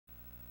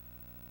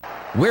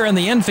We're in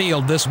the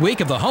infield this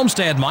week of the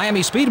Homestead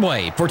Miami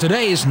Speedway for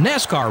today's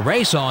NASCAR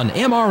race on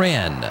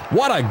MRN.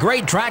 What a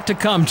great track to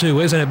come to,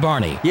 isn't it,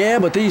 Barney? Yeah,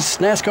 but these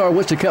NASCAR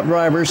Winston Cup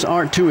drivers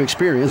aren't too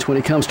experienced when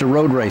it comes to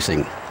road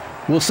racing.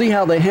 We'll see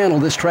how they handle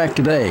this track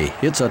today.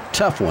 It's a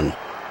tough one.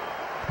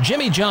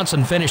 Jimmy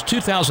Johnson finished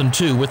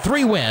 2002 with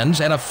 3 wins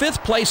and a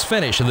 5th place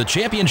finish in the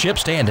championship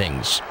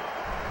standings.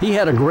 He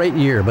had a great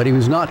year, but he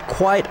was not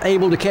quite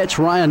able to catch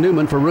Ryan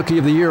Newman for Rookie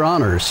of the Year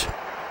honors.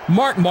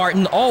 Mark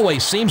Martin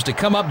always seems to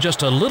come up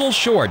just a little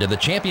short of the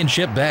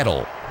championship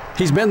battle.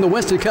 He's been the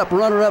Winston Cup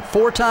runner-up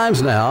 4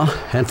 times now,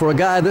 and for a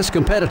guy this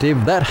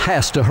competitive, that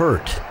has to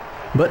hurt.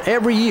 But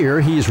every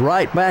year, he's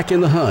right back in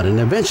the hunt, and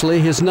eventually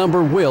his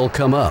number will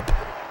come up.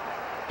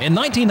 In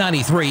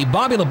 1993,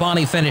 Bobby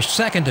Labonte finished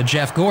 2nd to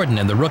Jeff Gordon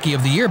in the Rookie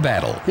of the Year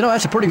battle. You know,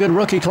 that's a pretty good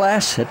rookie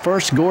class. At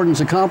first,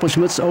 Gordon's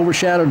accomplishments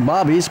overshadowed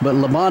Bobby's, but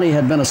Labonte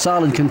had been a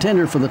solid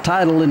contender for the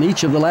title in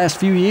each of the last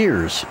few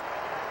years.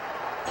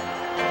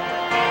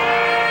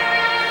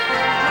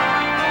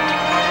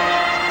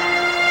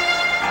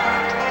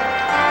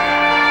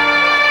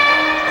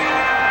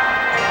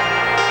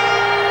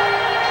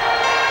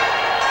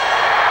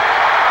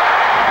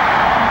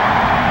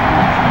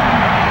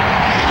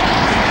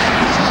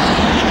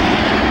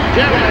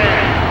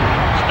 Gentlemen,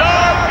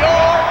 start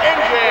your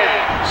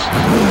engines!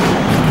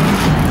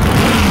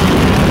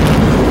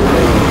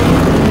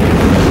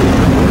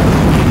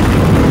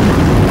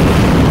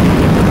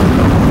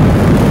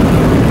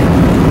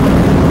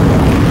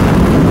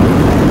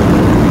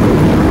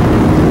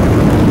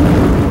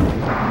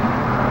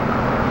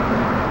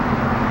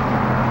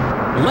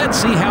 Let's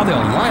see how they'll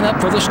line up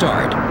for the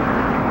start.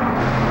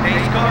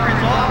 Pace car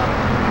is off,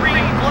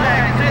 green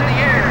flag is in the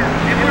air,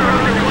 and we're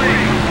underway.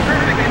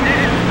 Perfect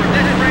conditions for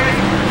this race,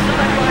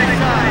 side by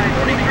side.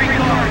 23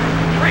 cars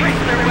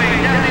racing their way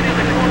down into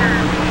the corner.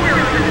 We're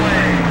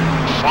underway.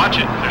 Watch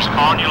it, there's a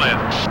car on your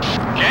left.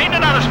 Gain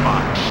another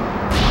spot.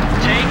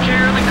 Take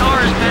care of the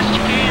car as best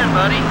you can,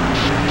 buddy.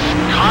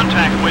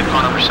 Contact with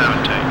car number 17.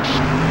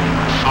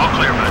 All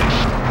clear, buddy.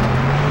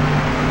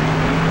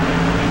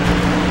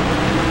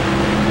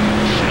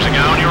 There's a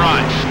guy on your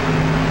right.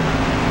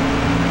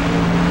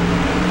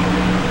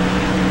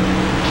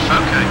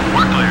 Okay,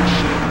 we're clear.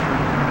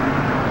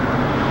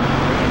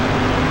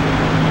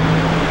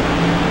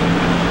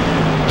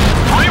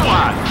 3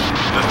 wide.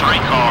 The 3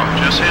 car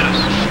just hit us.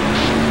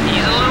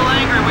 He's a little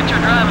angry with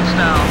your driving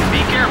style. Be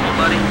careful,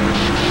 buddy.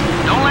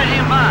 Don't let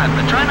him by,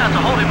 but try not to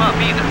hold him up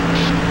either.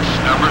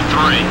 Number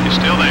 3 is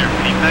still there.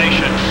 Be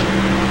patient.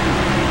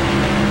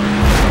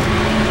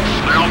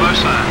 Clear on both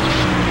sides.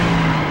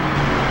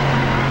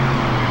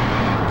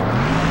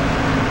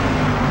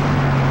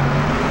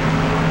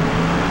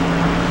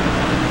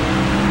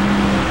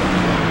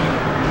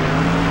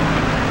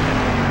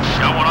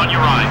 Got one on your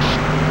right.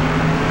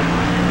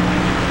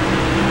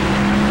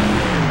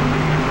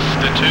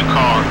 The 2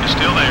 car is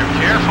still there.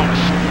 Careful.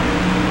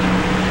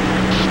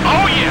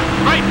 Oh yeah,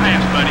 great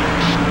pass, buddy.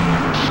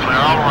 Clear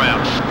all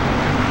around.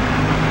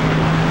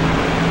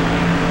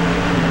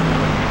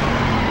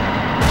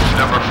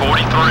 Number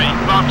 43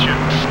 bumped you.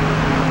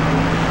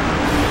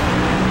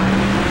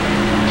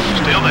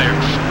 Still there.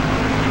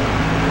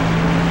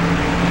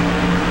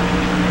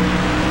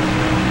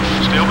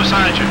 Still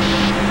beside you.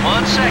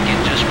 1 second,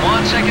 just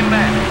 1 second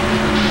back.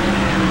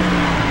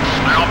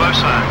 Clear on both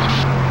sides.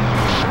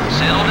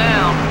 Settle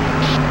down.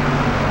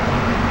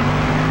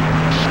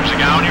 There's a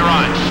guy on your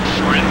right.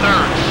 We're in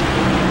 3rd.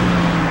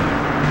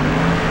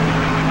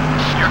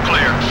 You're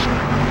clear.